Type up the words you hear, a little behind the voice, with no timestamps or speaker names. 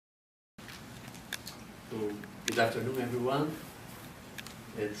So, good afternoon, everyone.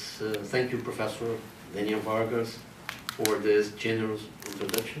 Thank you, Professor Daniel Vargas, for this generous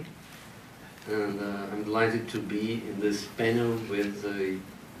introduction. And I'm delighted to be in this panel with a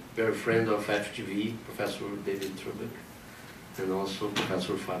very friend of FGV, Professor David Trubeck, and also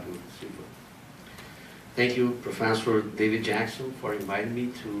Professor Fabio Silva. Thank you, Professor David Jackson, for inviting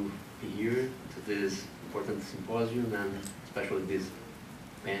me to be here to this important symposium and especially this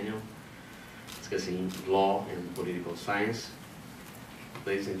panel discussing law and political science.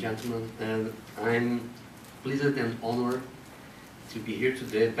 Ladies and gentlemen, and I'm pleased and honored to be here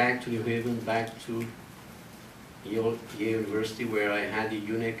today, back to New Haven, back to Yale University, where I had a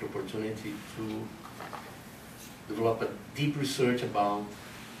unique opportunity to develop a deep research about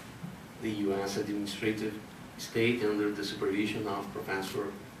the U.S. administrative state under the supervision of Professor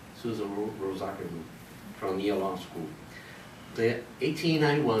Susan Rose Ackerman from Yale Law School. The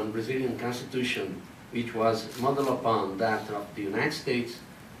 1891 Brazilian Constitution, which was modeled upon that of the United States,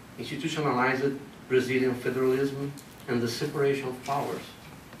 institutionalized Brazilian federalism and the separation of powers.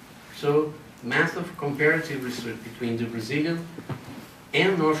 So, massive comparative research between the Brazilian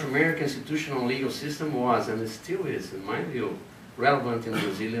and North American institutional legal system was, and still is, in my view, relevant in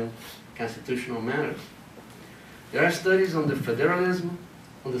Brazilian constitutional matters. There are studies on the federalism,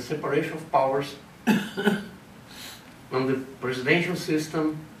 on the separation of powers, on the presidential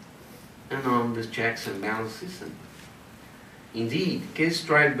system, and on the checks and balance system. Indeed, cases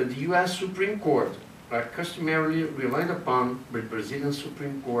tried by the U.S. Supreme Court are customarily relied upon by the Brazilian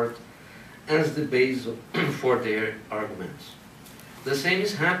Supreme Court as the base for their arguments. The same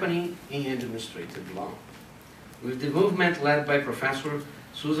is happening in administrative law, with the movement led by Professor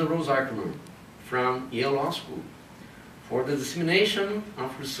Susan Rose Ackerman from Yale Law School for the dissemination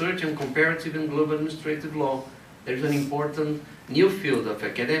of research on comparative and global administrative law. There is an important new field of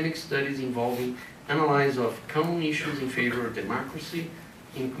academic studies involving analysis of common issues in favor of democracy,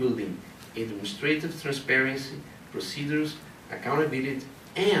 including administrative transparency, procedures, accountability,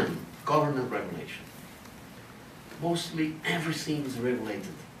 and government regulation. Mostly everything is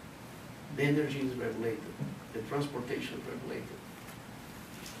regulated. The energy is regulated. The transportation is regulated.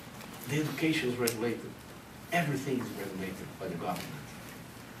 The education is regulated. Everything is regulated by the government.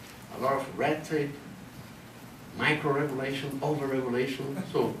 A lot of red tape, micro-regulation, over-regulation.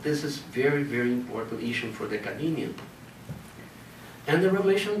 So this is very, very important issue for the academia. And the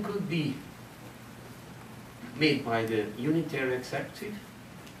regulation could be made by the unitary executive,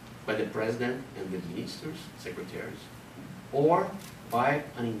 by the president and the ministers, secretaries, or by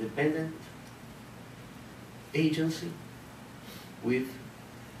an independent agency with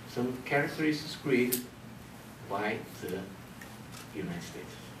some characteristics created by the United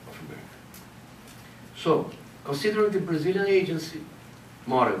States of America. So, considering the Brazilian agency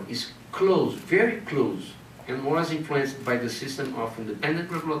model is close, very close, and was influenced by the system of independent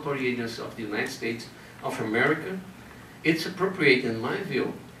regulatory agencies of the United States of America, it's appropriate, in my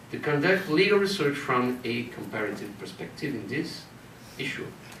view, to conduct legal research from a comparative perspective in this issue.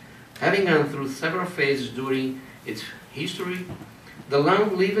 Having gone through several phases during its history, the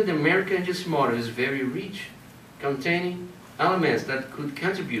long-lived American agency model is very rich, containing elements that could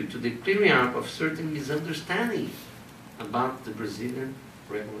contribute to the clearing up of certain misunderstandings about the Brazilian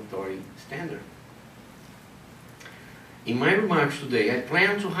regulatory standard. In my remarks today, I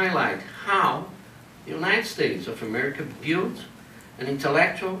plan to highlight how the United States of America built an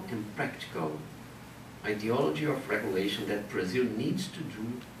intellectual and practical ideology of regulation that Brazil needs to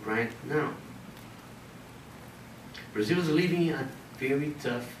do right now. Brazil is living a very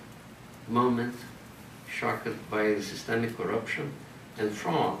tough moment, shocked by the systemic corruption and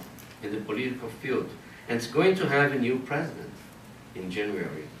fraud in the political field, and it's going to have a new president in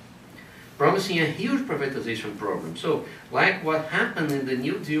January, promising a huge privatization program. So, like what happened in the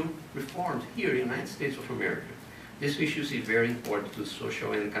New Deal reforms here in the United States of America, this issue is very important to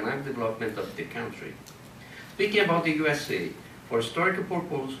social and economic development of the country. Speaking about the USA, for historical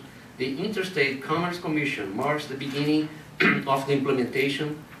purposes, the Interstate Commerce Commission marks the beginning of the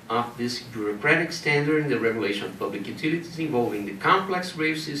implementation of this bureaucratic standard in the regulation of public utilities involving the complex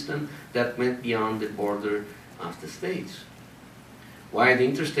rail system that went beyond the border of the states. While the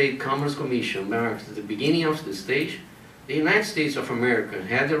Interstate Commerce Commission marks the beginning of the stage, the United States of America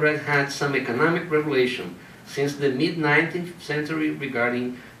had already had some economic regulation since the mid-19th century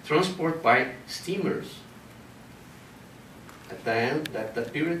regarding transport by steamers. At the end, at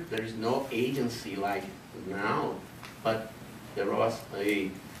that period, there is no agency like now, but there was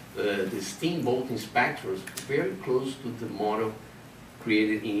the steamboat inspectors very close to the model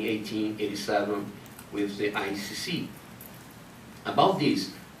created in 1887 with the ICC. About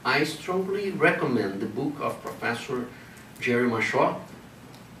this, I strongly recommend the book of Professor Jerry Mashaw,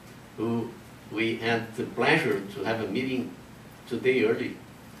 who we had the pleasure to have a meeting today early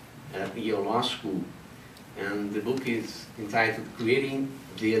at Yale Law School. And the book is entitled Creating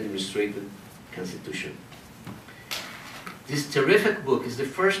the Administrative Constitution. This terrific book is the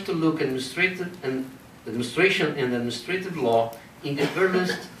first to look at administration and administrative law in the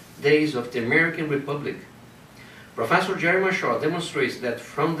earliest days of the American Republic. Professor Jerry Mashaw demonstrates that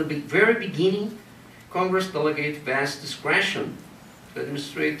from the very beginning, Congress delegated vast discretion to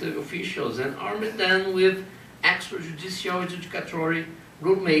administrative officials and armed them with extrajudicial, adjudicatory,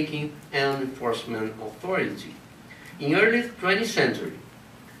 rulemaking, and enforcement authority. In early 20th century,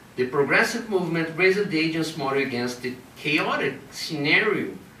 the progressive movement raised the agent's model against the chaotic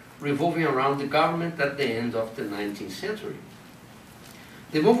scenario revolving around the government at the end of the 19th century.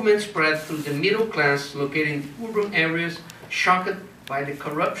 The movement spread through the middle class located in urban areas shocked by the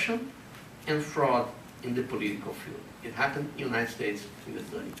corruption and fraud in the political field. It happened in the United States in the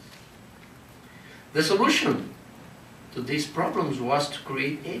 30s. The solution to these problems was to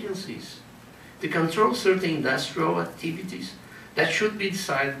create agencies to control certain industrial activities that should be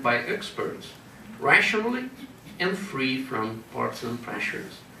decided by experts, rationally and free from partisan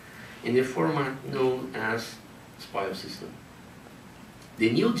pressures, in the format known as spoil system. The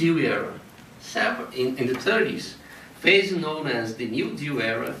New Deal era, in the 30s, phase known as the New Deal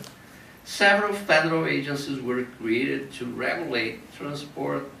era, several federal agencies were created to regulate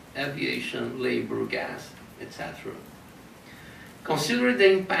transport, aviation, labor, gas, etc. Considering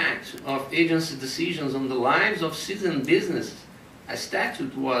the impact of agency decisions on the lives of citizens and business, a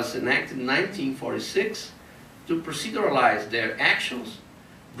statute was enacted in 1946 to proceduralize their actions,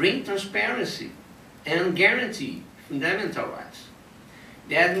 bring transparency, and guarantee fundamental rights.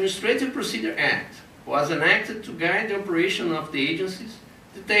 The Administrative Procedure Act was enacted to guide the operation of the agencies,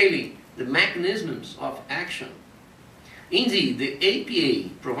 detailing the mechanisms of action. Indeed, the APA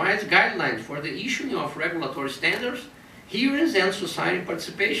provides guidelines for the issuing of regulatory standards, hearings and society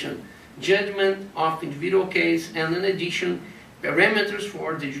participation, judgment of individual case, and in addition, parameters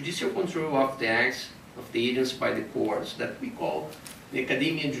for the judicial control of the acts of the agency by the courts that we call the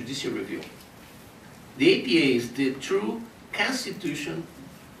academia judicial review. The APA is the true constitution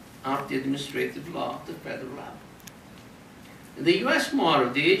of the administrative law of the federal level. In the US model,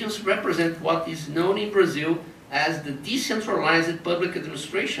 the agencies represent what is known in Brazil as the decentralized public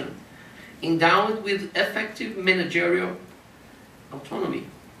administration, endowed with effective managerial autonomy.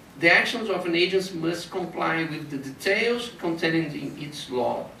 The actions of an agency must comply with the details contained in its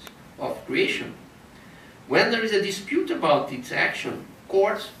laws of creation. When there is a dispute about its action,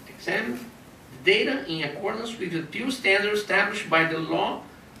 courts examine the data in accordance with the appeal standards established by the law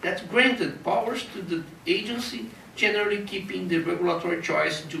that granted powers to the agency, generally keeping the regulatory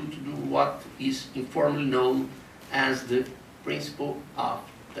choice due to what is informally known as the principle of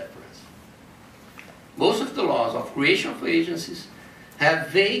deference. Most of the laws of creation of agencies have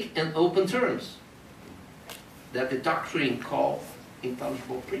vague and open terms that the doctrine calls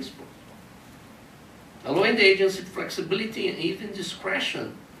intelligible principles, allowing the agency flexibility and even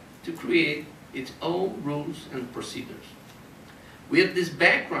discretion to create its own rules and procedures. With this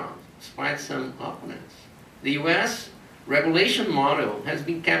background, despite some opponents, the US regulation model has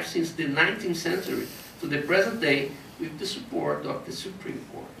been kept since the 19th century to the present day with the support of the Supreme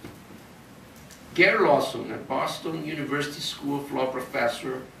Court. Gary Lawson, a Boston University School of Law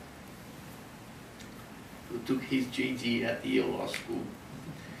professor who took his JD at Yale Law School,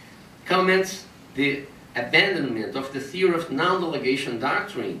 comments the abandonment of the theory of non-delegation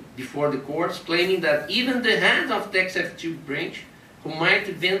doctrine before the courts, claiming that even the head of the executive branch, who might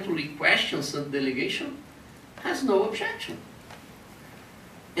eventually question some delegation, has no objection.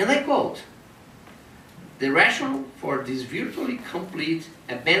 And I quote, "The rationale for this virtually complete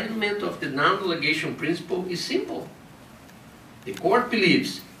abandonment of the non-delegation principle is simple. The court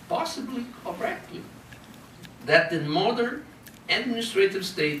believes, possibly correctly, that the modern administrative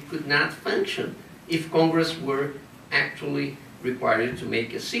state could not function if Congress were actually required to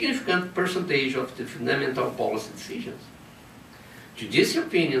make a significant percentage of the fundamental policy decisions. Judicial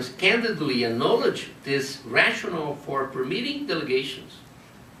opinions candidly acknowledge this rationale for permitting delegations.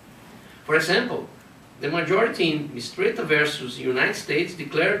 For example, the majority in Mistreta versus United States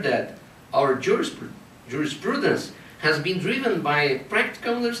declared that our jurisprudence has been driven by a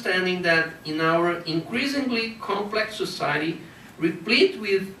practical understanding that in our increasingly complex society, replete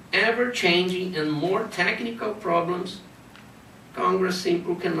with ever-changing and more technical problems, Congress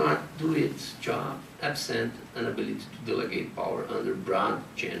simply cannot do its job absent an ability to delegate power under broad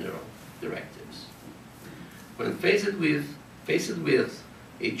general directives. When faced with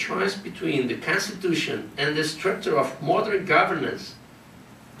a choice between the Constitution and the structure of modern governance,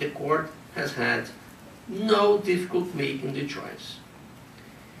 the court has had no difficulty making the choice.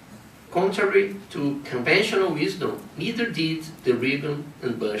 Contrary to conventional wisdom, neither did the Reagan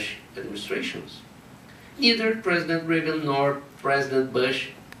and Bush administrations. Neither President Reagan nor President Bush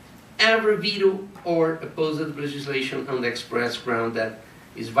ever vetoed or opposed legislation on the express ground that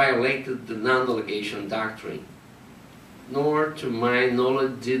it violated the non-delegation doctrine. Nor, to my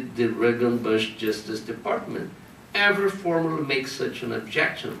knowledge, did the Reagan-Bush Justice Department ever formally make such an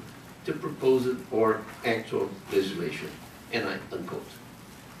objection to proposed or actual legislation, and I unquote.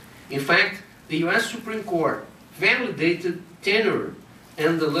 In fact, the U.S. Supreme Court validated tenure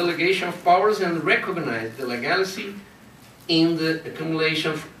and the delegation of powers and recognized the legality in the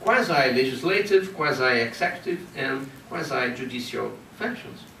accumulation of quasi-legislative, quasi-executive, and quasi-judicial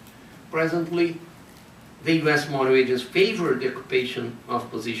functions. Presently, the U.S. model agents favor the occupation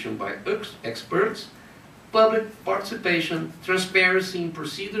of position by experts, public participation, transparency in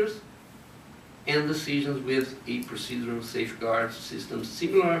procedures, and decisions with a procedural safeguard system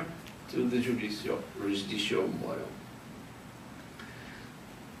similar to the judicial model.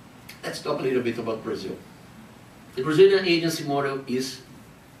 Let's talk a little bit about Brazil. The Brazilian agency model is,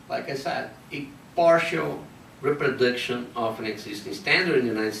 like I said, a partial reproduction of an existing standard in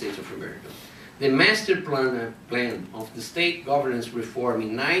the United States of America. The master plan of the state governance reform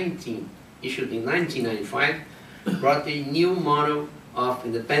issued in 1995 brought a new model of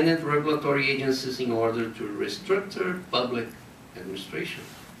independent regulatory agencies in order to restructure public administration.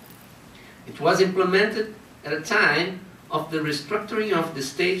 It was implemented at a time of the restructuring of the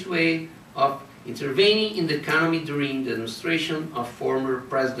state's way of intervening in the economy during the administration of former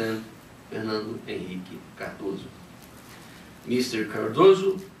President Fernando Henrique Cardoso. Mr.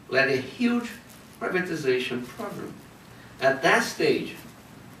 Cardoso led a huge privatization program. At that stage,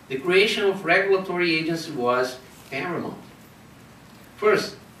 the creation of regulatory agency was paramount.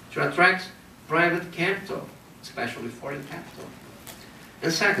 First, to attract private capital, especially foreign capital.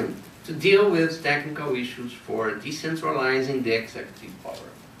 And second, to deal with technical issues for decentralizing the executive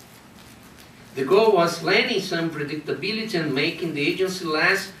power. The goal was lending some predictability and making the agency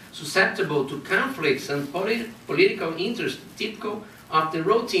less susceptible to conflicts and political interests typical of the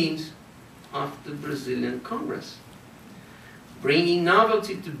routines of the Brazilian Congress. Bringing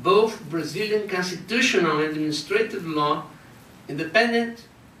novelty to both Brazilian constitutional and administrative law, independent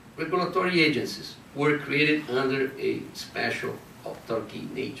regulatory agencies were created under a special autarky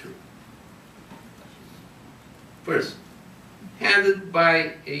nature. First, headed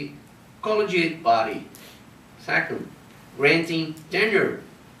by a collegiate body. Second, granting tenure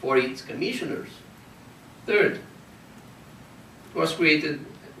for its commissioners. Third, it was created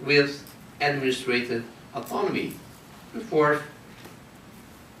with administrative autonomy. And fourth,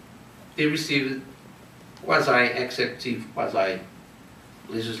 they received quasi-executive,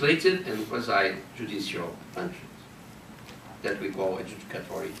 quasi-legislative, and quasi-judicial functions that we call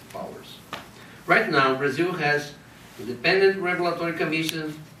adjudicatory powers. Right now, Brazil has independent regulatory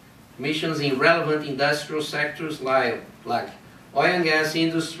commissions in relevant industrial sectors like oil and gas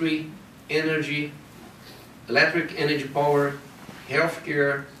industry, energy, electric energy power,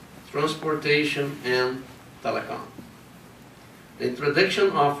 healthcare, transportation, and telecom. The introduction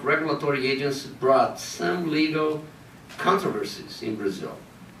of regulatory agencies brought some legal controversies in Brazil.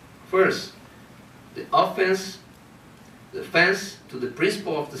 First, the offense to the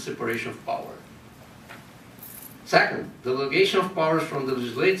principle of the separation of power. Second, the delegation of powers from the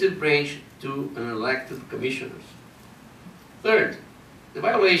legislative branch to an elected commissioners. Third, the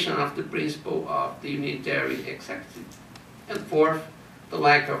violation of the principle of the unitary executive. And fourth, the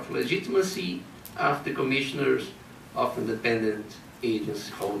lack of legitimacy of the commissioners of independent agents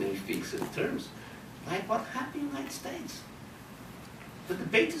holding fixed terms, like what happened in the United States. The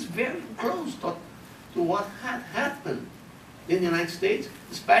debate is very close to what had happened in the United States,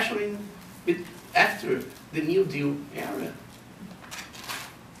 especially after the New Deal era.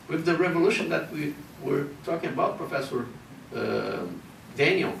 With the revolution that we were talking about, Professor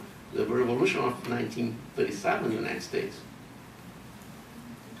Daniel, the revolution of 1937 in the United States.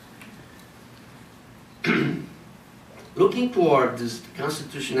 Looking toward this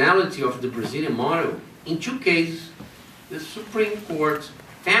constitutionality of the Brazilian model, in two cases, the Supreme Court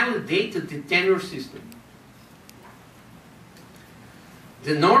validated the tenure system.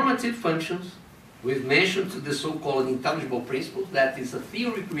 The normative functions, we've mentioned the so-called intelligible principles, that is a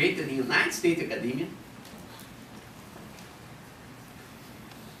theory created in the United States academia,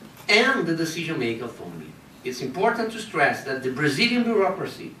 and the decision-making autonomy. It's important to stress that the Brazilian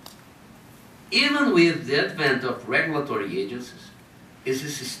bureaucracy, even with the advent of regulatory agencies,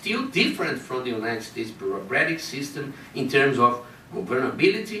 is still different from the United States bureaucratic system in terms of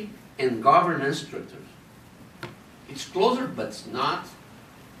governability and governance structures. It's closer, but it's not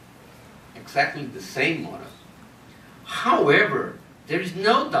exactly the same model. However, there is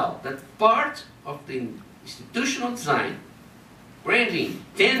no doubt that part of the institutional design, granting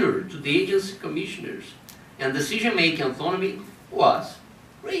tenure to the agency commissioners and decision-making autonomy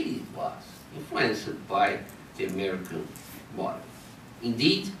really was influenced by the American model.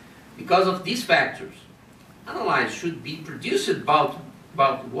 Indeed, because of these factors, analysis should be produced about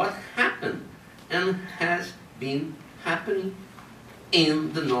what happened and has been happening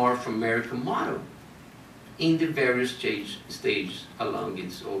in the North American model in the various stages along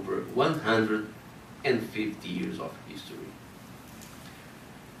its over 150 years of history.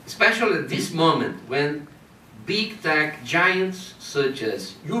 Especially at this moment when big tech giants such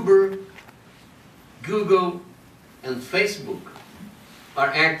as Uber, Google, and Facebook are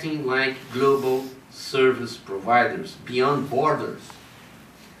acting like global service providers beyond borders.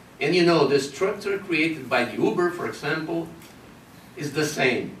 And you know, the structure created by the Uber, for example, is the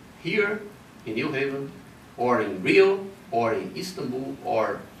same here in New Haven, or in Rio, or in Istanbul,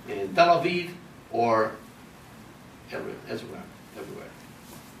 or in Tel Aviv, or everywhere.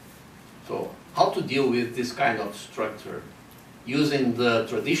 So, how to deal with this kind of structure? Using the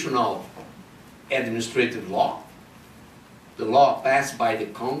traditional administrative law, the law passed by the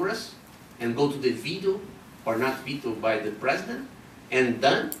Congress, and go to the veto, or not veto by the President, and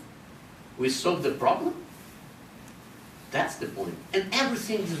done, we solve the problem? That's the point. And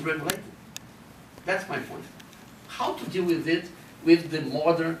everything is regulated. That's my point. How to deal with it with the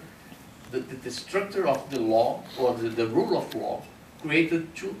modern, the structure of the law, or the rule of law,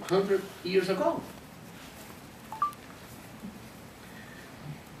 created 200 years ago.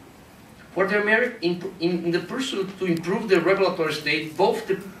 For the American, in the pursuit to improve the regulatory state, both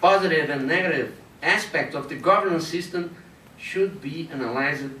the positive and negative aspects of the governance system should be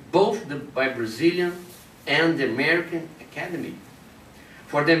analyzed both by Brazilian and the American Academy.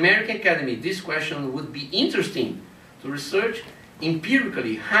 For the American Academy, this question would be interesting to research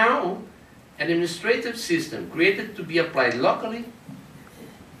empirically how an administrative system created to be applied locally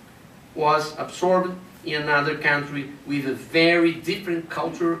was absorbed in another country with a very different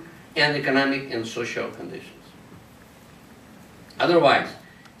culture and economic and social conditions. Otherwise,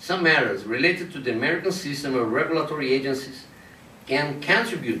 some matters related to the American system of regulatory agencies can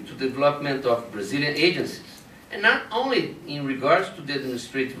contribute to the development of Brazilian agencies, and not only in regards to the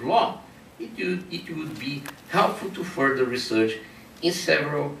administrative law. It would be helpful to further research in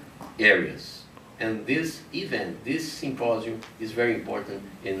several areas. And this event, this symposium, is very important,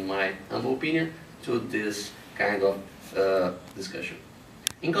 in my humble opinion, to this kind of discussion.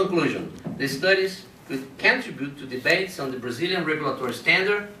 In conclusion, the studies could contribute to debates on the Brazilian regulatory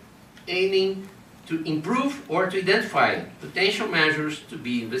standard, aiming to improve or to identify potential measures to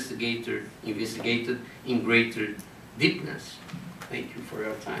be investigated in greater deepness. Thank you for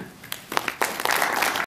your time.